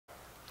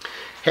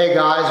Hey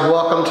guys,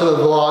 welcome to the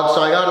vlog.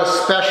 So I got a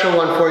special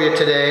one for you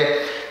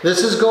today.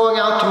 This is going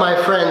out to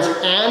my friends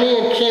Annie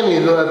and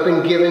Kimmy, who have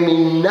been giving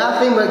me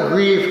nothing but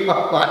grief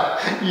on my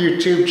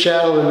YouTube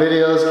channel and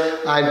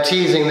videos. I'm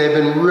teasing, they've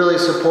been really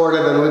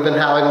supportive and we've been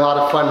having a lot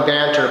of fun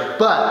banter.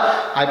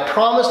 But I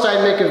promised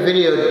I'd make a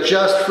video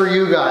just for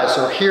you guys,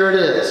 so here it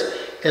is.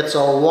 It's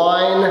a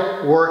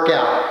wine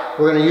workout.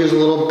 We're gonna use a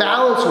little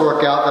balance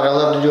workout that I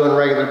love to do on a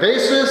regular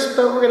basis,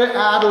 but we're gonna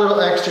add a little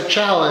extra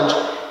challenge.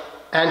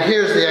 And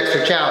here's the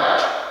extra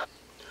challenge.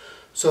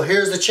 So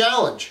here's the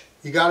challenge.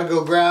 You gotta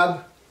go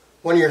grab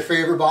one of your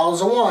favorite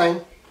bottles of wine.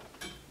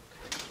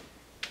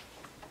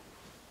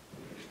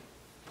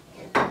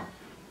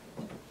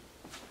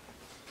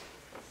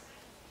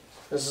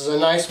 This is a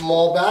nice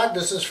mull bag.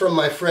 This is from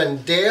my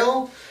friend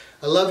Dale.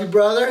 I love you,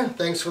 brother.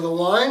 Thanks for the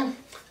wine.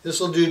 This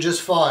will do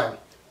just fine.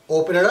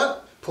 Open it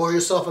up, pour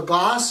yourself a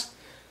glass,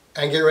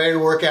 and get ready to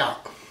work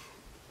out.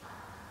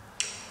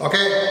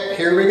 Okay,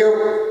 here we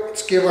go.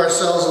 Let's give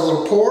ourselves a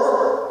little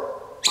pour.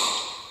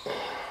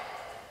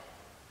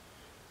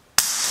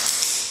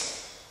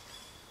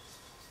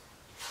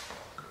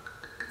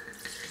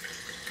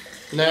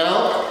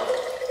 Now,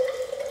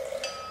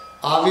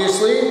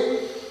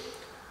 obviously,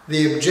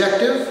 the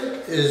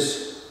objective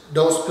is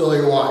don't spill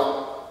your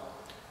wine.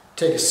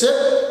 Take a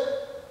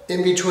sip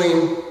in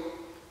between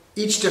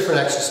each different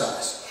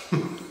exercise.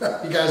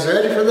 You guys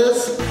ready for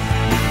this?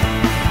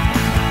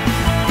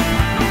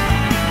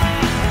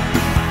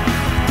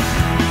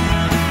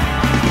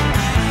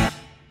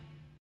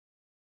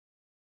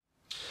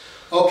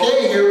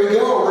 Okay, here we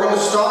go. We're going to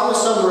start with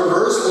some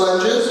reverse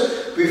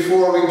lunges.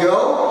 Before we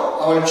go,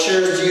 I want to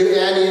cheers to you,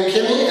 Annie and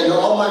Kimmy, and to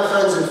all my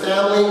friends and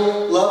family.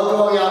 Love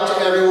going out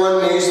to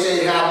everyone. May you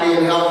stay happy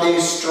and healthy,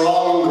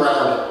 strong and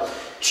grounded.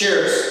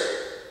 Cheers.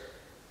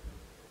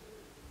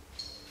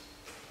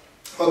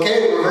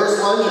 Okay,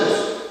 reverse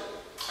lunges.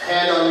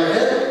 Hand on your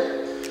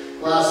hip,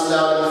 glasses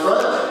out in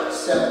front,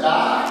 step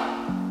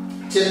back,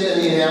 tip the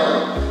knee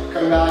down,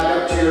 come back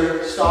up to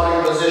your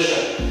starting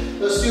position.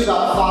 Let's do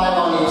about 5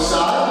 on each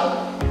side.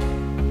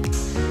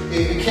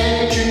 If you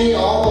can't get your knee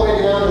all the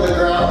way down to the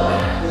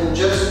ground, then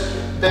just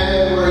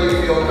bend where you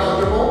feel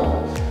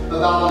comfortable.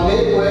 About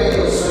midway,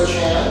 you'll switch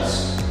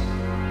hands.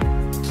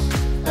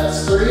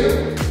 That's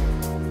 3.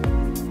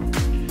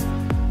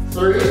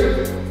 3.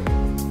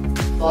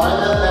 Find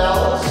that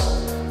balance.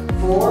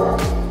 4.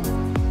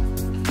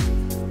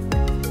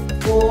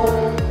 4.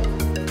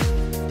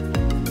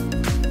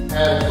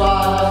 And 5.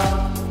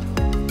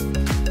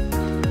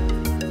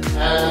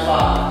 And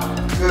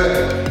 5. Good.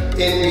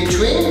 In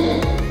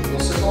between, we'll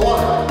sip of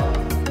water.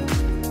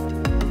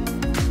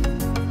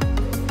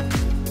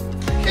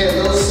 Okay, a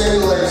little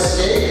single leg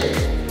skate.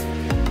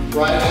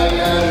 Right hand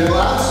down your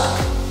glass.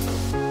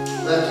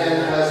 Left hand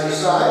has your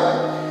side.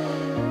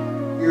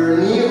 Your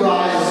knee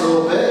rises a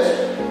little bit.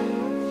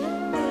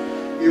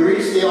 You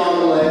reach the arm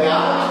and leg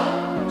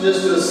out.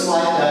 Just do a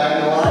slight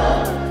diagonal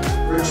line.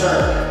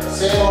 Return.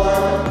 Same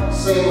arm,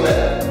 same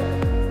leg.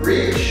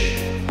 Reach.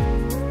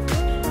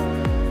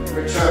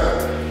 Return.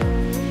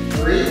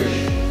 Reach.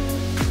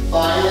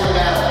 Find that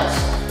balance.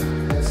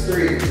 That's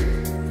 3.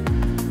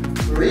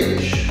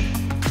 Reach.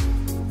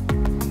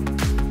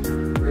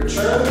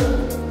 Return.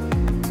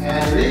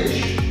 And reach.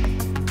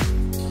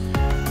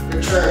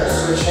 Return.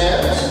 Switch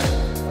hands.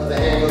 Other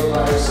hand goes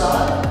by your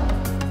side.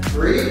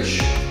 Reach.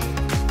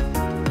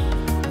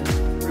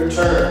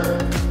 Return.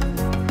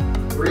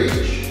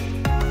 Reach.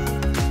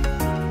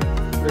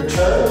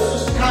 Return.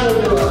 Just kind of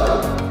do a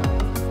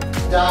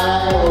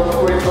diagonal or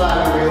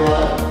 45-degree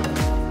line.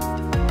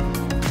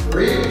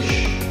 Reach.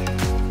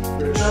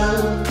 Return.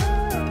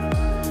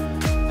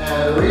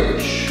 And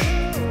reach.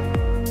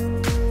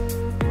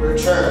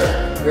 Return.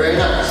 Very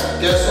nice.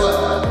 Guess what?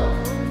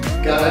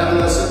 Gotta have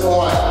another sip of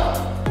wine.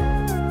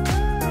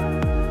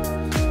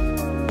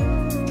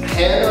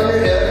 Hand on your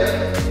hip.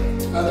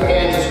 Other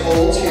hand just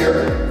holds here.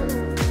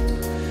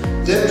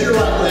 Lift your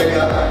right leg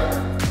up.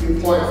 You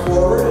point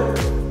forward.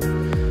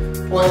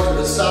 Point to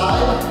the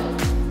side.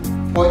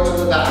 Point to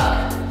the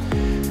back.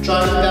 Try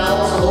to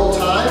balance the whole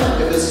time.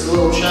 If this is a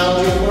little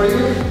challenging for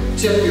you,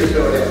 tip your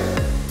toe down.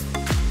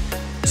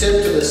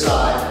 Tip to the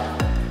side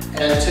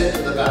and tip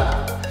to the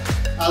back.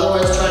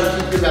 Otherwise, try to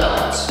keep your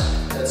balance.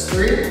 That's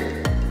 3.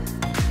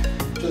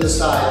 To the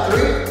side,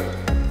 3.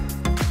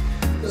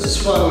 This is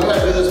fun. We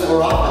gotta do this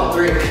more often.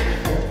 3.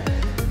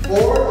 4.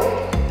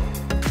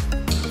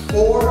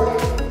 4.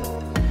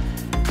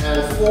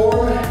 And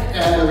 4.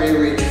 And we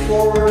reach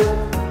forward.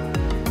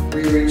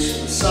 We reach to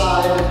the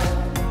side.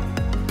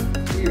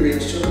 We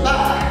reach to the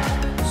back.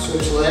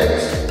 Switch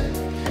legs.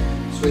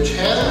 Switch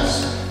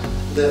hands.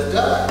 Lift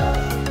up.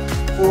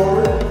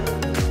 Forward.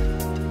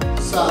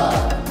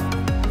 Side.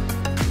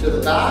 To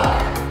the back.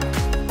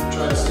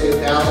 Try to stay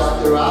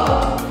balanced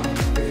throughout.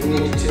 If you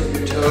need to tip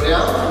your toe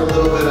down for a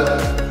little bit of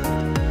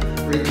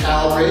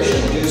recalibration,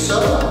 do so.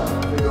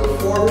 We go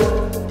forward.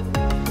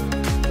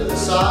 To the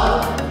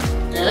side.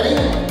 Annie.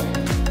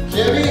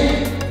 Kimmy.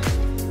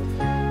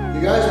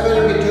 You guys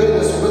better be doing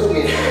this with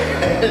me,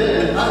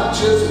 not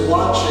just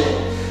watching.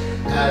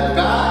 And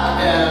back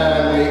and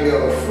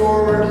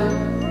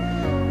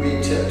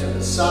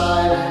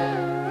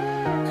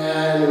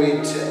we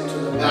tip to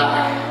the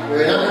back.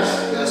 Very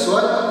nice. Guess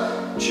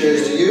what?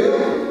 Cheers to you.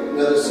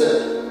 Another sip.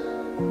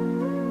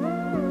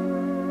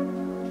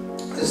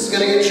 This is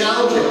going to get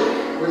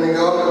challenging. We're going to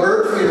go up to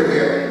bird feeder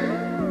here.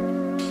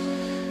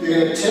 You're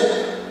going to tip,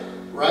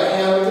 right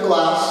hand with the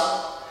glass,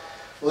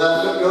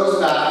 left foot goes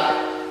back,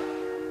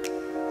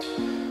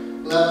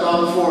 left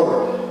arm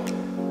forward.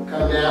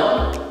 Come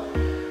down,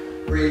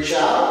 reach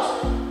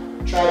out,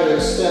 try to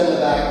extend the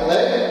back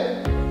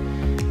leg,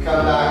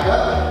 come back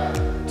up,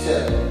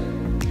 tip.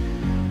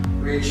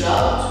 Reach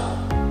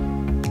out,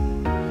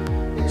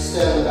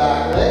 extend the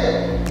back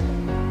leg,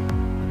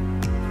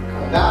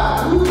 come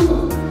back,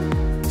 woo,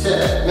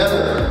 tip.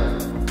 Remember,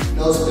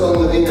 no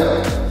spilling the vino.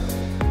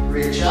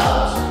 Reach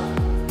out,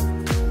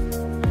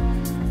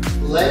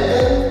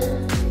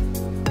 lengthen,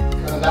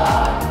 come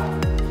back,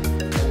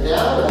 and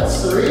down,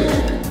 that's 3.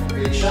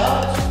 Reach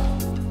out,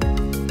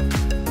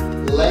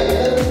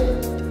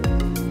 lengthen,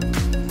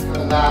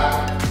 come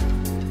back,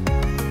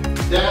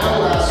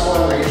 down, last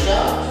one, reach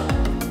out,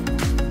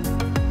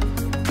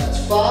 that's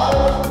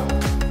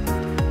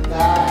 5,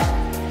 back,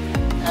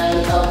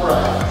 and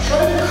upright.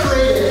 Try to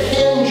create a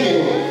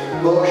hinging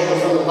motion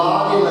from the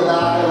body and the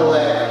back of the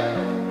leg.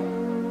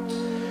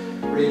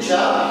 Reach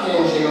out,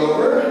 hinging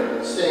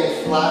over,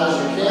 staying flat as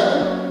you can.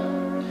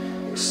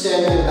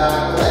 Extending the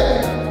back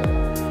leg,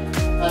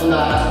 and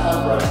back to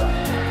upright.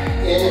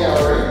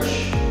 Inhale, reach.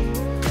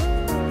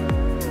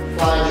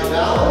 Find your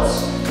balance.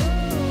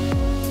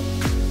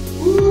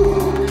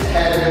 Woo,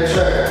 head and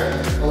return.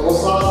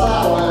 Almost lost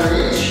that one,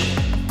 reach.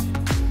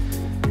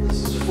 This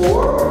is 4.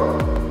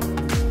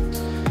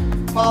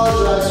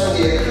 Apologize for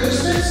the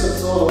acoustics,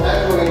 it's a little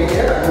echoing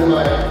here. I'm in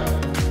my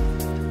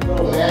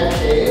little man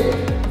cave.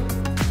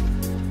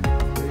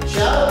 Reach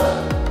out,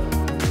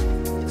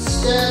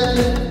 extend,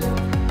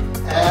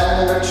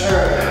 and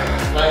return.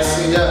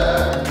 Nicely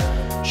done.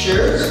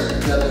 Cheers,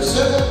 another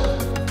sip.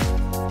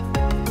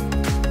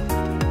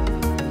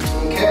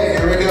 Okay,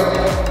 here we go.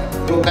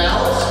 Little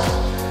balance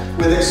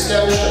with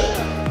extension.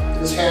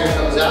 This hand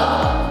comes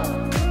out,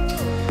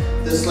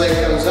 this leg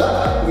comes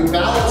up. We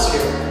balance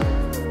here.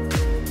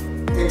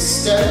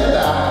 Extend the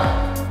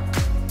back,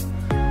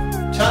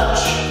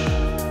 touch,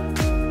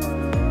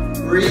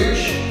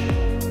 reach,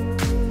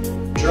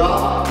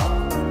 drop,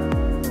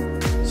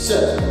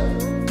 sit.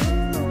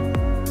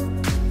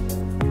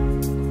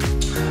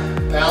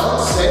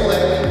 Balance, same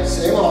leg,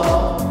 same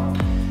arm.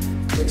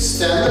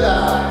 Extend the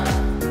back,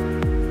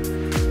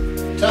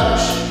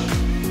 touch,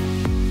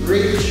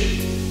 reach,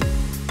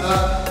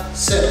 up,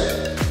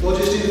 sit. We'll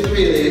just do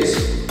 3 of these.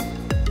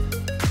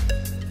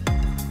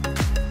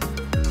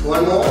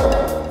 One more.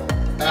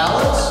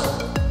 Balance,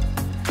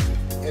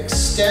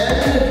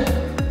 extend,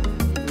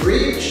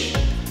 reach,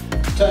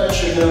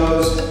 touch your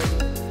nose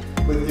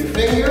with your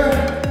finger.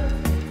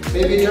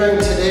 Maybe during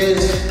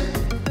today's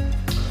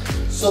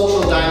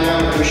social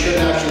dynamic, we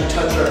shouldn't actually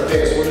touch our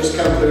face. We'll just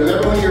come through.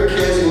 Remember when you were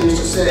kids and you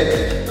used to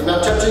say, I'm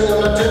not touching you,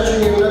 I'm not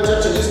touching you, I'm not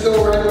touching you. Just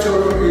go right to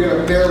it, you're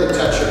going to barely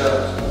touch your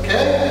nose,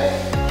 okay?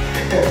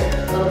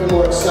 That'll be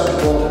more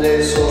acceptable in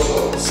today's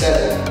social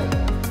setting.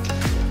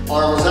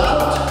 Arms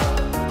out,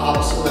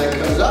 opposite leg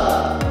comes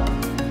up.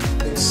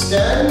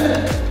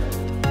 Extend,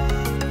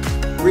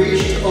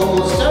 reach to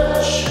almost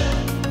touch,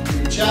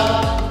 reach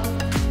out,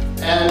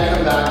 and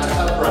come back to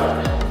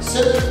upright.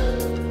 Sit.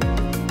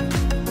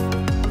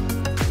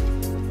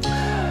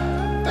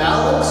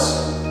 Balance,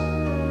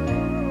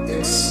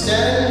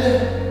 extend,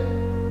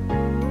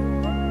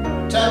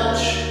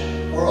 touch,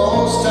 or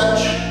almost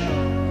touch,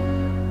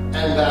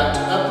 and back to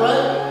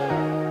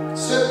upright.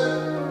 Sit.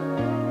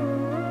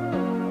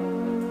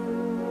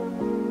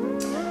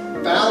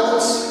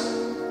 Balance,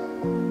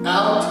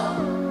 out,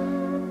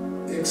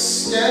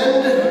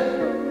 extend,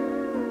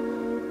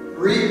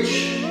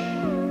 reach,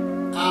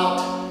 out,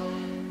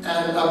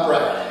 and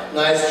upright.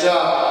 Nice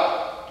job.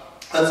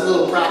 That's a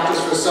little practice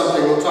for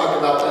something. We'll talk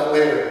about that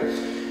later.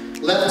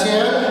 Left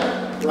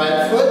hand,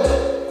 right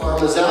foot,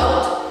 arm is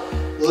out,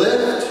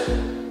 lift,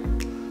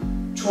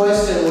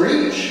 twist and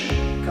reach,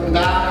 come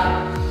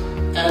back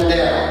and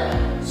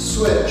down.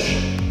 Switch,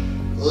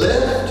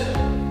 lift,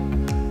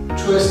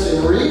 twist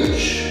and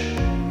reach,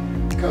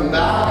 come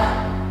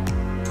back,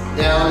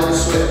 down and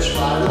switch.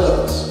 5 of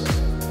those.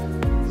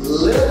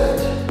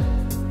 Lift,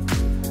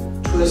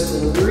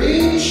 twist and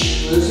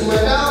reach, losing my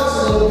balance a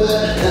little bit,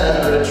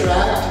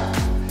 retract,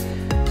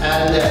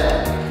 and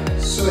down.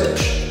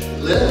 Switch,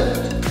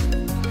 lift,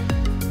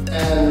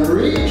 and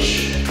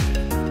reach,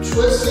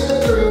 twisting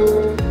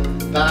through,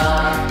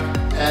 back,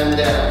 and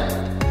down.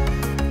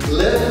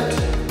 Lift,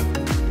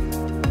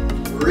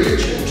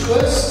 reach and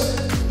twist,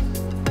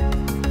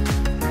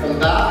 come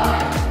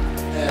back,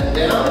 and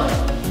down.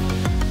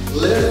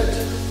 Lift,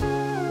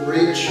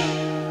 reach,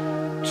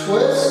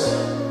 twist,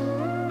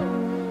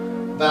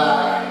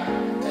 back,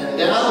 and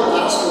down.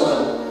 Last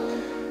one.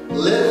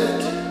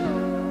 Lift,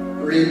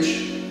 reach,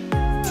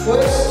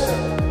 twist,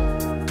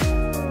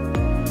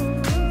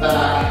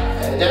 back,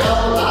 and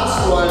down. Last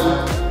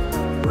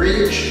one.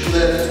 Reach,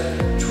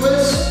 lift,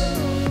 twist.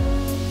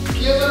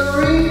 Give it a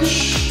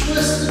reach,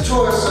 twist the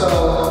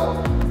torso.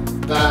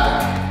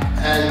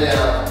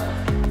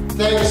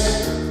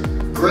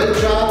 Great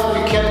job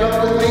if you kept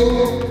up with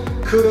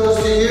me.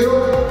 Kudos to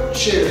you.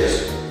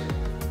 Cheers.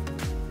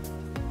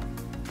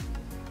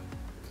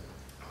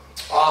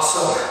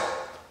 Awesome.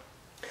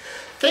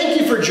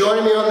 Thank you for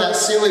joining me on that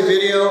silly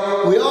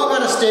video. We all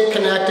gotta stay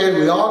connected.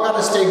 We all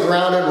gotta stay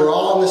grounded. We're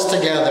all in this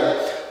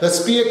together.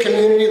 Let's be a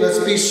community. Let's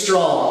be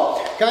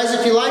strong. Guys,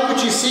 if you like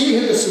what you see,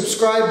 hit the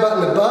subscribe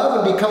button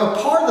above and become a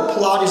part of the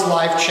Pilates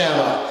Life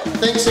channel.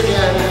 Thanks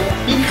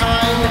again. Be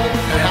kind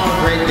and have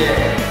a great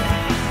day.